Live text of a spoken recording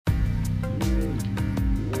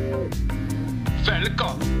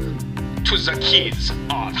Welcome to the Kids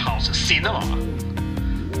Art House Cinema.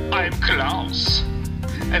 I'm Klaus,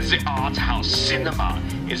 and the Art House Cinema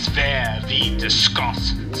is where we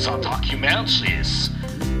discuss the documentaries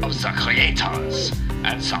of the creators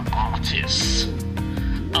and the artists.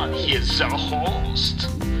 And here's their host,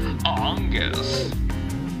 Angus.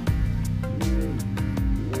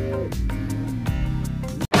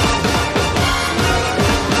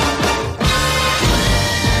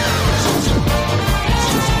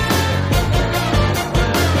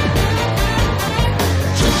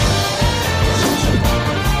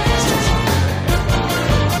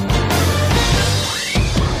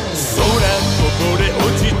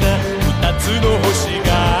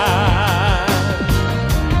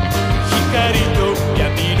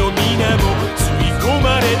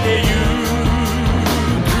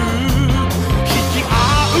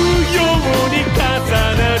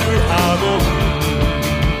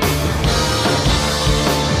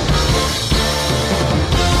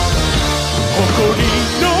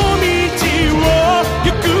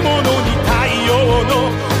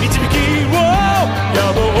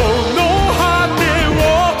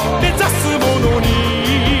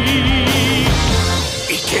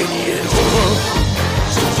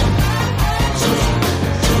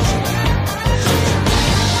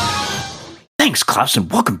 Thanks, Klaus, and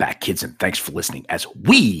welcome back, kids, and thanks for listening as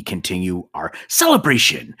we continue our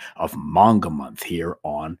celebration of Manga Month here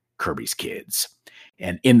on Kirby's Kids.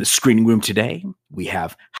 And in the screening room today, we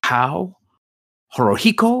have how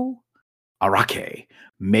Hirohiko Araki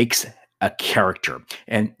makes a character.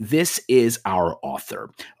 And this is our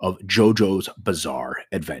author of JoJo's Bizarre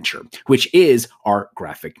Adventure, which is our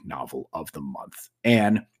graphic novel of the month.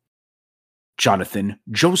 And Jonathan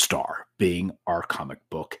Joestar being our comic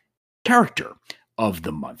book character of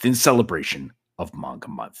the month in celebration of Manga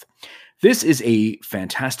Month. This is a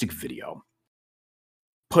fantastic video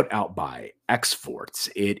put out by X-Forts.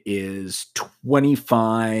 It is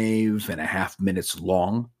 25 and a half minutes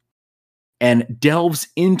long and delves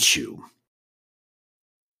into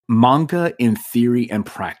manga in theory and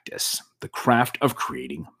practice, the craft of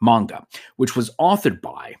creating manga, which was authored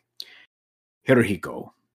by Hirohiko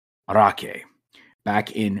Araki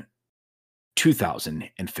back in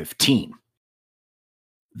 2015.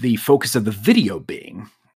 The focus of the video being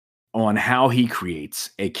on how he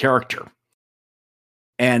creates a character.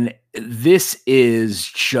 And this is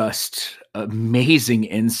just amazing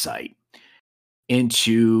insight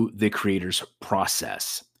into the creator's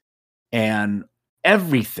process and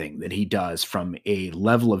everything that he does from a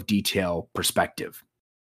level of detail perspective.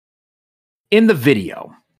 In the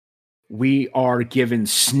video, we are given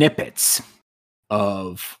snippets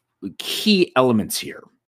of key elements here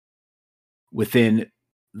within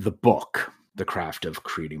the book, The Craft of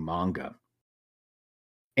Creating Manga.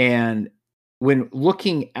 And when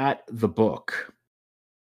looking at the book,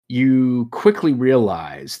 you quickly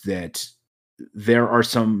realize that there are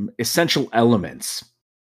some essential elements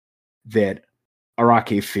that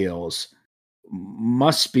Araki feels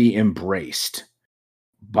must be embraced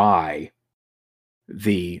by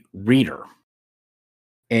the reader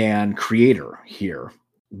and creator here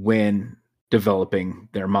when developing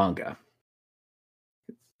their manga.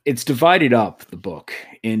 It's divided up, the book,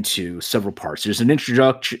 into several parts. There's an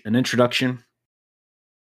introduction.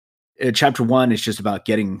 Chapter 1 is just about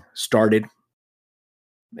getting started.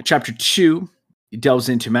 Chapter 2 delves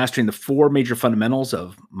into mastering the 4 major fundamentals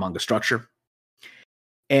of manga structure.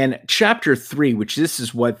 And chapter 3, which this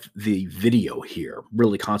is what the video here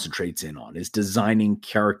really concentrates in on, is designing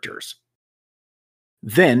characters.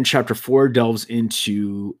 Then chapter 4 delves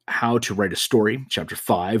into how to write a story. Chapter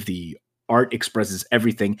 5, the art expresses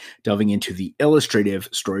everything, delving into the illustrative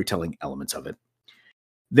storytelling elements of it.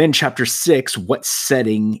 Then chapter 6, what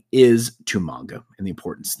setting is to manga and the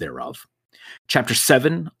importance thereof. Chapter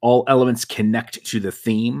 7, all elements connect to the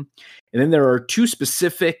theme. And then there are 2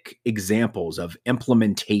 specific examples of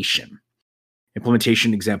implementation.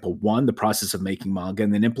 Implementation example 1, the process of making manga,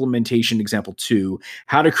 and then implementation example 2,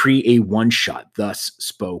 how to create a one-shot. Thus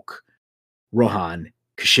spoke Rohan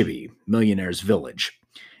Kashibi, Millionaire's Village.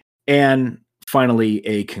 And finally,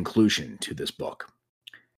 a conclusion to this book.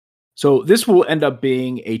 So this will end up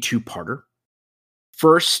being a 2-parter.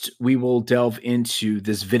 First, we will delve into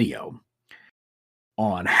this video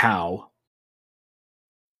on how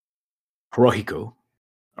Hirohiko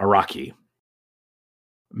Araki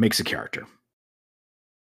makes a character.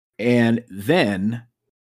 And then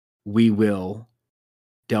we will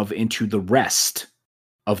delve into the rest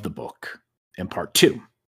of the book in part 2.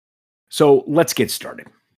 So let's get started.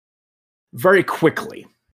 Very quickly,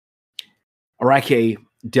 Araki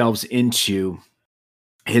delves into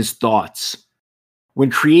his thoughts When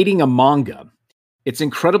creating a manga, it's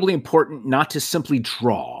incredibly important not to simply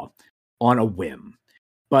draw on a whim,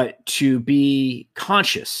 but to be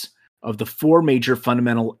conscious of the four major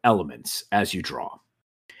fundamental elements as you draw.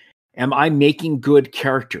 Am I making good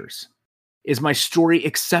characters? Is my story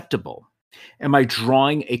acceptable? Am I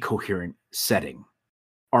drawing a coherent setting?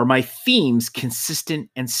 Are my themes consistent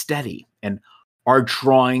and steady? And are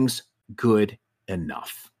drawings good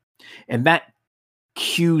enough? And that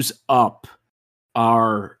cues up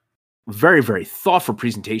our very, very thoughtful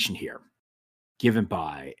presentation here given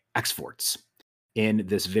by Xforts in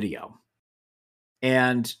this video.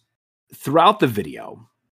 And throughout the video,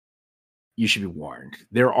 you should be warned,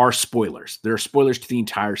 there are spoilers. There are spoilers to the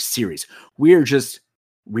entire series. We are just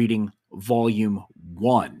reading volume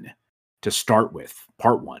 1 to start with,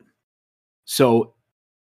 part 1. So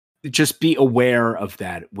just be aware of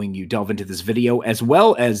that when you delve into this video, as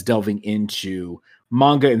well as delving into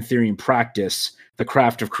Manga in Theory and Practice, the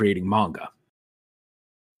craft of creating manga.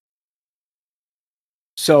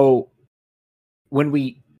 So when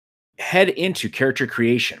we head into character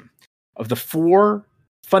creation, of the four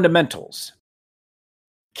fundamentals,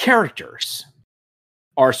 characters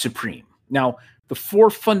are supreme. Now, the four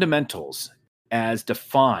fundamentals, as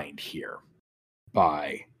defined here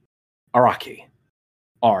by Araki,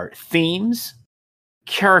 are themes,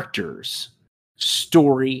 characters,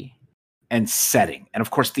 story, and setting. And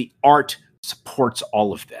of course, the art supports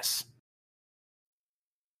all of this.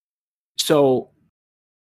 So,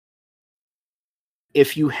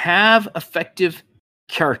 if you have effective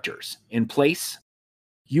characters in place,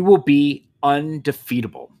 you will be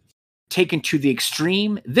undefeatable. Taken to the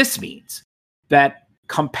extreme, this means that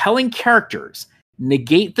compelling characters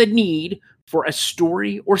negate the need for a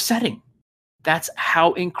story or setting. That's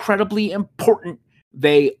how incredibly important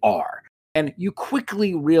they are. And you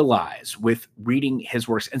quickly realize with reading his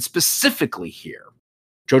works, and specifically here,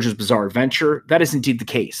 JoJo's Bizarre Adventure, that is indeed the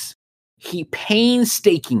case. He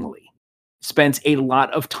painstakingly spends a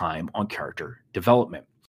lot of time on character development.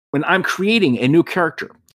 When I'm creating a new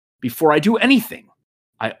character, before I do anything,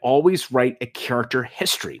 I always write a character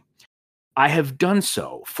history. I have done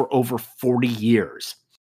so for over 40 years,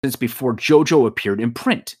 since before JoJo appeared in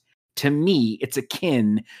print. To me, it's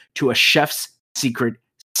akin to a chef's secret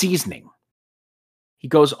seasoning. He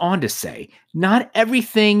goes on to say, not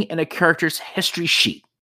everything in a character's history sheet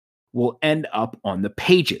will end up on the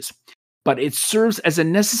pages, but it serves as a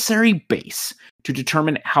necessary base to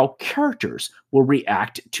determine how characters will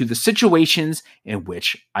react to the situations in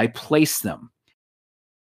which I place them.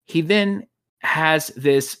 He then has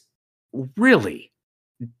this really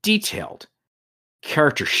detailed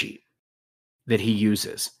character sheet that he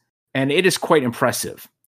uses, and it is quite impressive.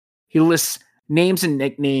 He lists names and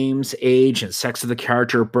nicknames, age and sex of the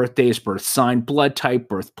character, birthdays, birth sign, blood type,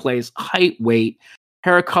 birthplace, height, weight,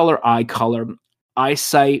 hair color, eye color,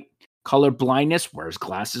 eyesight, color blindness, wears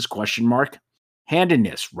glasses, question mark,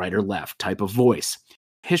 handedness, right or left, type of voice,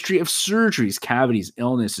 history of surgeries, cavities,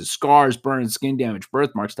 illnesses, scars, burns, skin damage,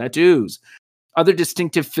 birthmarks, tattoos, other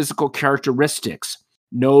distinctive physical characteristics,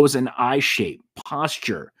 nose and eye shape,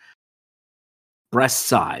 posture, breast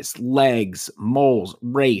size, legs, moles,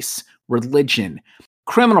 race, religion,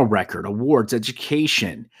 criminal record, awards,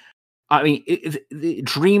 education. I mean,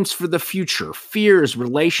 dreams for the future, fears,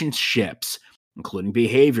 relationships, including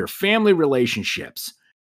behavior, family relationships,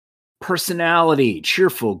 personality,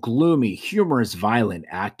 cheerful, gloomy, humorous, violent,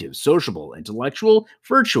 active, sociable, intellectual,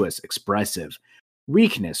 virtuous, expressive,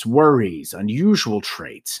 weakness, worries, unusual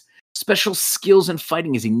traits, special skills in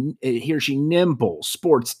fighting. Is he or she nimble,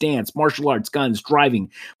 sports, dance, martial arts, guns,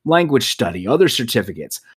 driving, language study, other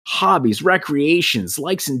certificates, hobbies, recreations,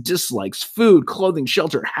 likes and dislikes, food, clothing,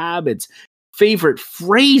 shelter, habits, favorite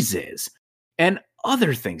phrases, and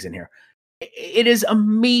other things in here. It is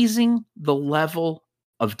amazing the level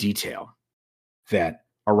of detail that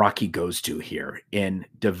Araki goes to here in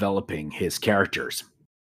developing his characters.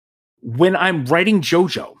 When I'm writing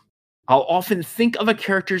JoJo, I'll often think of a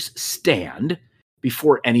character's stand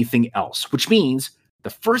before anything else, which means the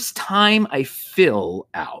first time I fill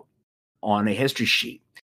out on a history sheet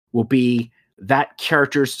will be that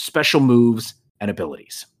character's special moves and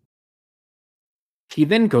abilities. He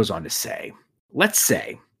then goes on to say, let's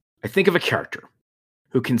say I think of a character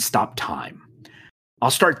who can stop time.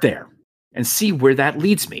 I'll start there and see where that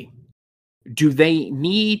leads me. Do they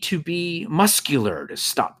need to be muscular to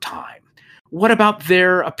stop time? What about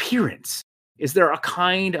their appearance? Is there a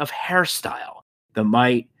kind of hairstyle that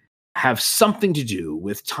might have something to do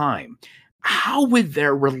with time? How would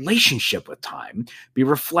their relationship with time be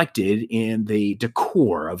reflected in the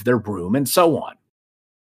decor of their room and so on?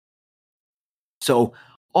 So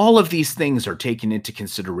All of these things are taken into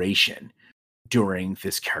consideration during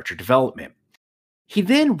this character development. He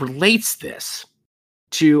then relates this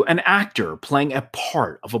to an actor playing a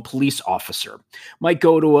part of a police officer, might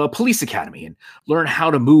go to a police academy and learn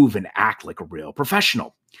how to move and act like a real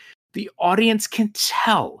professional. The audience can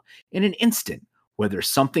tell in an instant whether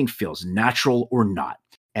something feels natural or not,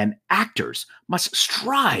 and actors must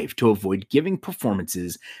strive to avoid giving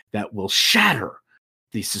performances that will shatter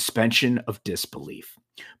the suspension of disbelief.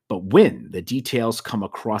 But when the details come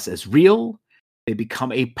across as real, they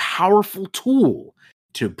become a powerful tool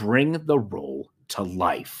to bring the role to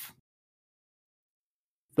life.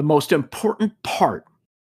 The most important part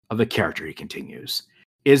of the character, he continues,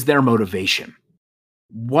 is their motivation.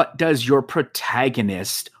 What does your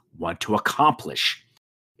protagonist want to accomplish?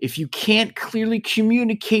 If you can't clearly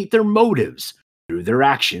communicate their motives through their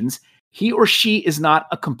actions, he or she is not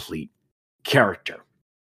a complete character.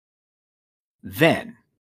 Then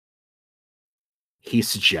he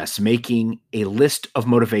suggests making a list of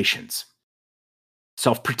motivations: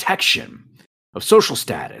 self-protection, of social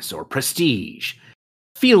status or prestige,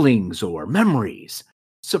 feelings or memories,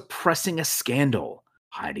 suppressing a scandal,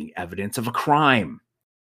 hiding evidence of a crime,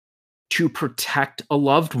 to protect a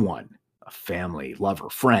loved one, a family, lover,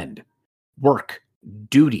 friend, work,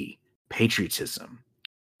 duty, patriotism,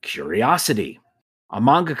 curiosity, a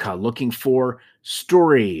mangaka looking for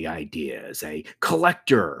story ideas, a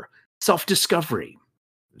collector, self-discovery,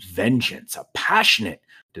 vengeance, a passionate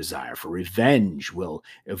desire for revenge will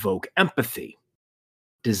evoke empathy,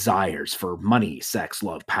 desires for money, sex,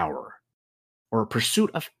 love, power, or a pursuit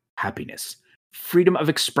of happiness, freedom of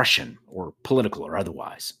expression, or political or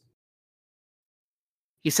otherwise.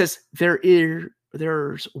 He says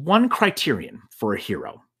there's one criterion for a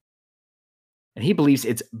hero, and he believes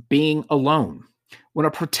it's being alone. When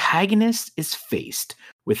a protagonist is faced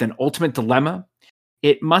with an ultimate dilemma,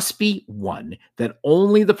 it must be one that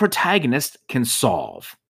only the protagonist can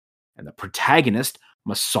solve, and the protagonist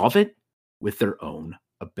must solve it with their own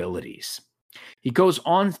abilities. He goes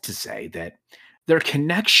on to say that their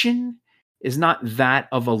connection is not that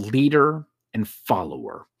of a leader and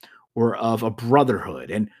follower or of a brotherhood,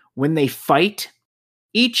 and when they fight,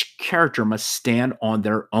 each character must stand on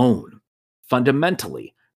their own.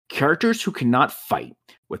 Fundamentally, characters who cannot fight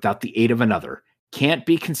without the aid of another can't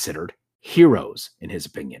be considered heroes, in his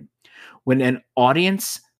opinion. When an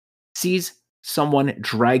audience sees someone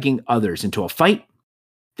dragging others into a fight,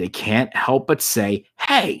 they can't help but say,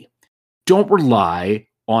 hey, don't rely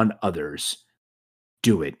on others.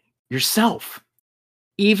 Do it yourself.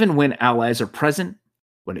 Even when allies are present,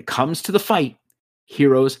 when it comes to the fight,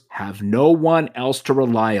 heroes have no one else to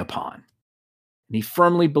rely upon. And he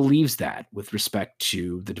firmly believes that with respect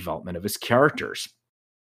to the development of his characters.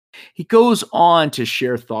 He goes on to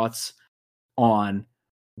share thoughts on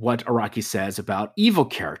what Araki says about evil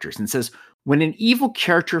characters and says, when an evil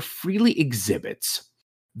character freely exhibits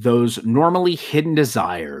those normally hidden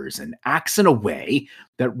desires and acts in a way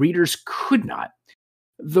that readers could not,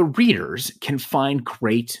 the readers can find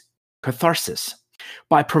great catharsis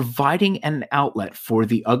by providing an outlet for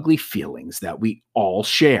the ugly feelings that we all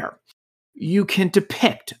share. You can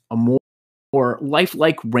depict a more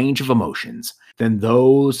lifelike range of emotions than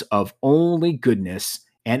those of only goodness,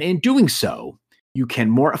 and in doing so, you can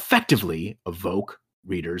more effectively evoke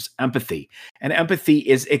readers' empathy. And empathy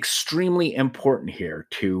is extremely important here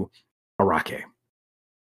to Araki.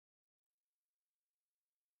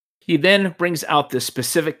 He then brings out this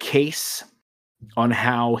specific case on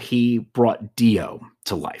how he brought Dio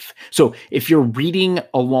to life. So if you're reading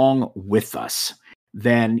along with us,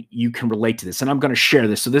 then you can relate to this. And I'm going to share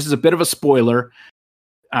this. So this is a bit of a spoiler.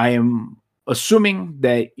 I am assuming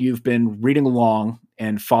that you've been reading along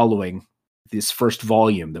and following this first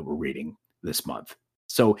volume that we're reading this month.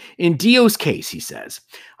 So in Dio's case, he says,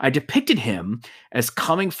 I depicted him as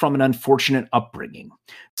coming from an unfortunate upbringing,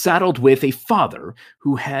 saddled with a father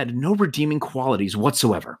who had no redeeming qualities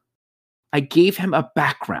whatsoever. I gave him a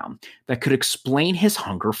background that could explain his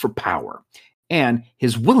hunger for power and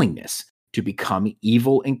his willingness to become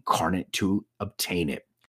evil incarnate to obtain it.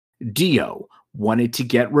 Dio wanted to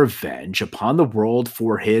get revenge upon the world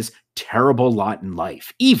for his terrible lot in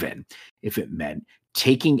life, even if it meant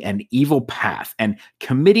taking an evil path and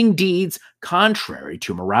committing deeds contrary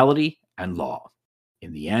to morality and law.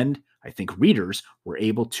 In the end, I think readers were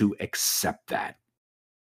able to accept that.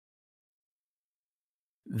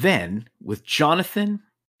 Then, with Jonathan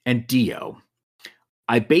and Dio,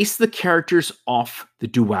 I based the characters off the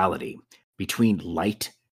duality between light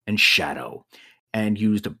and shadow and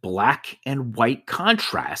used black and white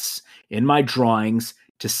contrasts in my drawings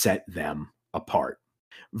to set them apart.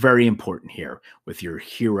 very important here with your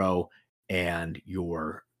hero and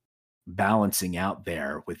your balancing out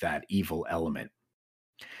there with that evil element.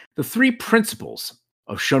 The three principles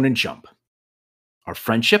of Shonen Jump are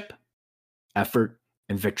friendship, effort,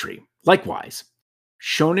 and victory. Likewise,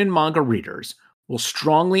 shonen manga readers will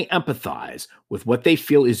strongly empathize with what they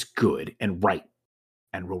feel is good and right,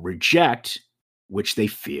 and will reject which they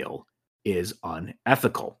feel is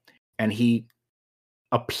unethical. And he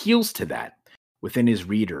appeals to that within his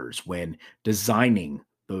readers when designing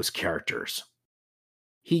those characters.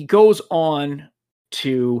 He goes on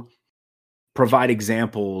to provide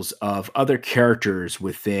examples of other characters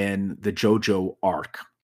within the JoJo arc.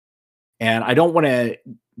 And I don't want to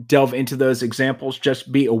delve into those examples.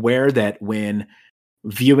 Just be aware that when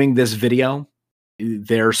viewing this video,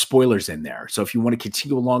 there are spoilers in there. So if you want to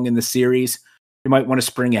continue along in the series, you might want to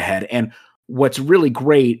spring ahead. And what's really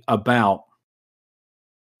great about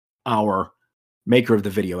our maker of the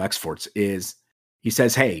video exports is he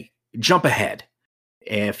says, hey, jump ahead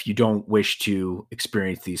if you don't wish to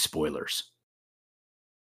experience these spoilers.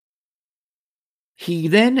 He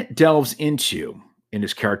then delves into, in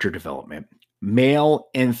his character development, male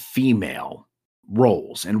and female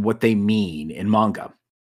roles and what they mean in manga.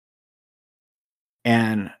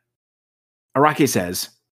 And Araki says,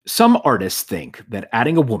 some artists think that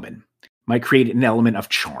adding a woman might create an element of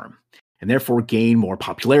charm and therefore gain more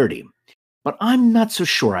popularity. But I'm not so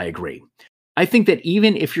sure I agree. I think that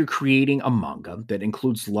even if you're creating a manga that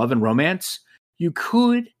includes love and romance, you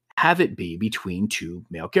could have it be between two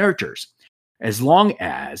male characters, as long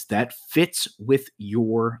as that fits with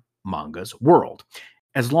your manga's world.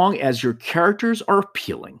 As long as your characters are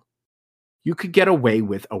appealing, you could get away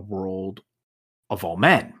with a world of all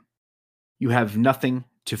men. You have nothing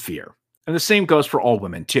to fear. And the same goes for all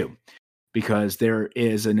women too, because there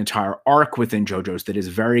is an entire arc within JoJo's that is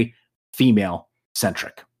very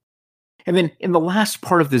female-centric. And then in the last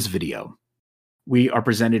part of this video, we are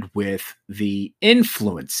presented with the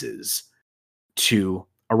influences to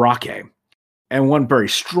Araki. And one very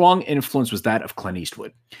strong influence was that of Clint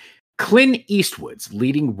Eastwood. Clint Eastwood's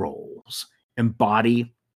leading roles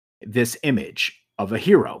embody this image of a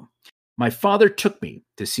hero. My father took me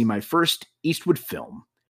to see my first Eastwood film,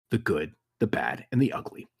 The Good, the Bad, and the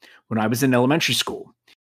Ugly, when I was in elementary school.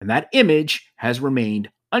 And that image has remained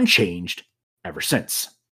unchanged ever since.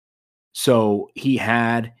 So he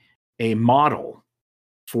had a model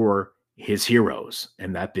for his heroes,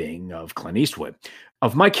 and that being of Clint Eastwood.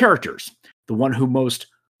 Of my characters, the one who most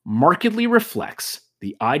markedly reflects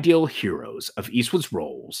the ideal heroes of Eastwood's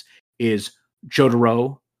roles is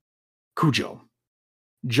Jotaro Kujo.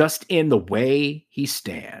 Just in the way he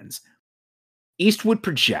stands, Eastwood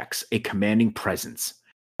projects a commanding presence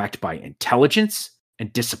backed by intelligence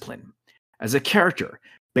and discipline. As a character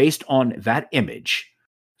based on that image,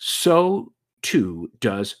 so too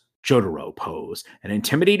does Jotaro pose an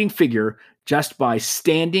intimidating figure just by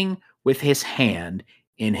standing with his hand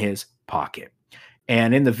in his pocket.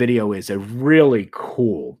 And in the video is a really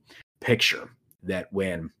cool picture that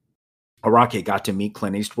when Araki got to meet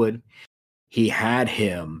Clint Eastwood, he had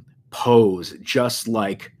him pose just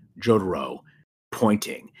like Jotaro,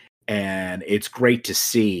 pointing. And it's great to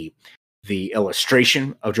see the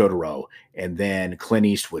illustration of Jotaro and then Clint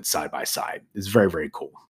Eastwood side by side. It's very, very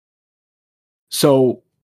cool. So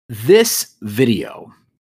this video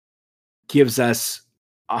gives us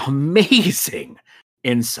amazing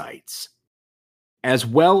insights, as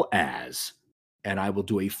well as, and I will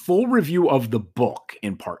do a full review of the book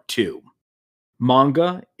in part 2,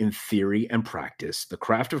 Manga in Theory and Practice, The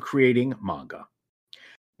Craft of Creating Manga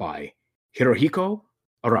by Hirohiko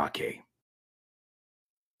Araki.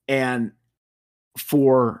 And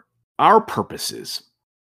for our purposes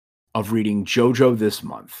of reading JoJo this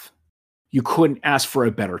month, you couldn't ask for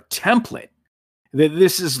a better template.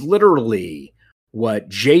 This is literally what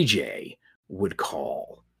JJ would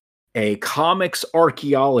call a comics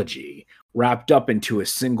archaeology wrapped up into a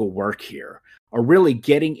single work here, are really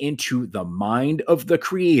getting into the mind of the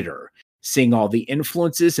creator, seeing all the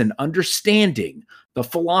influences and understanding the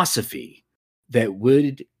philosophy that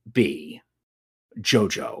would be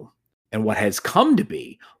JoJo and what has come to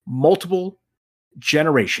be multiple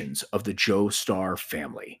generations of the Joestar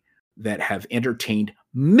family that have entertained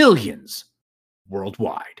millions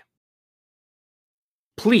worldwide.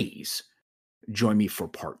 Please join me for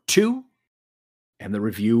part 2 and the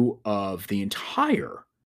review of the entire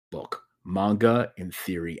book, Manga in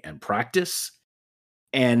Theory and Practice.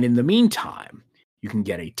 And in the meantime, you can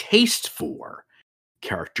get a taste for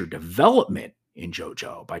character development in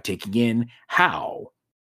JoJo by taking in how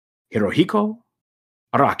Hirohiko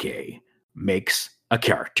Araki makes a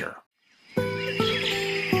character.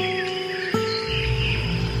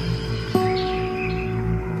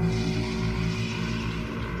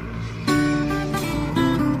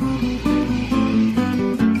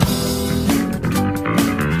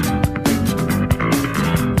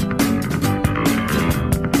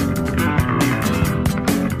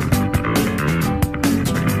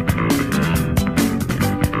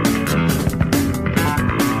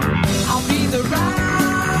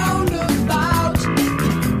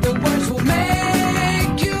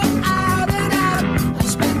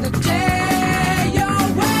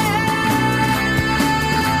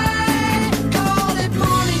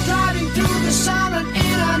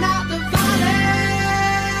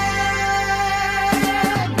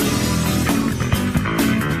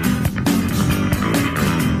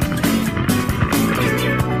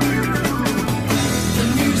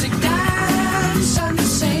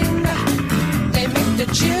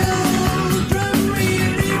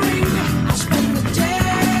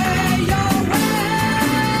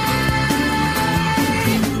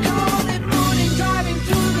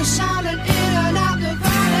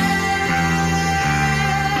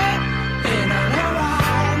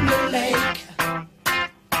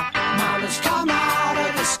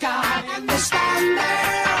 and they stand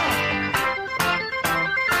there.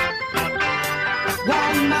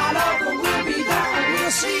 One night over, we'll be there and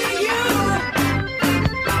we'll see you.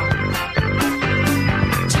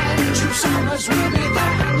 10 true summers will be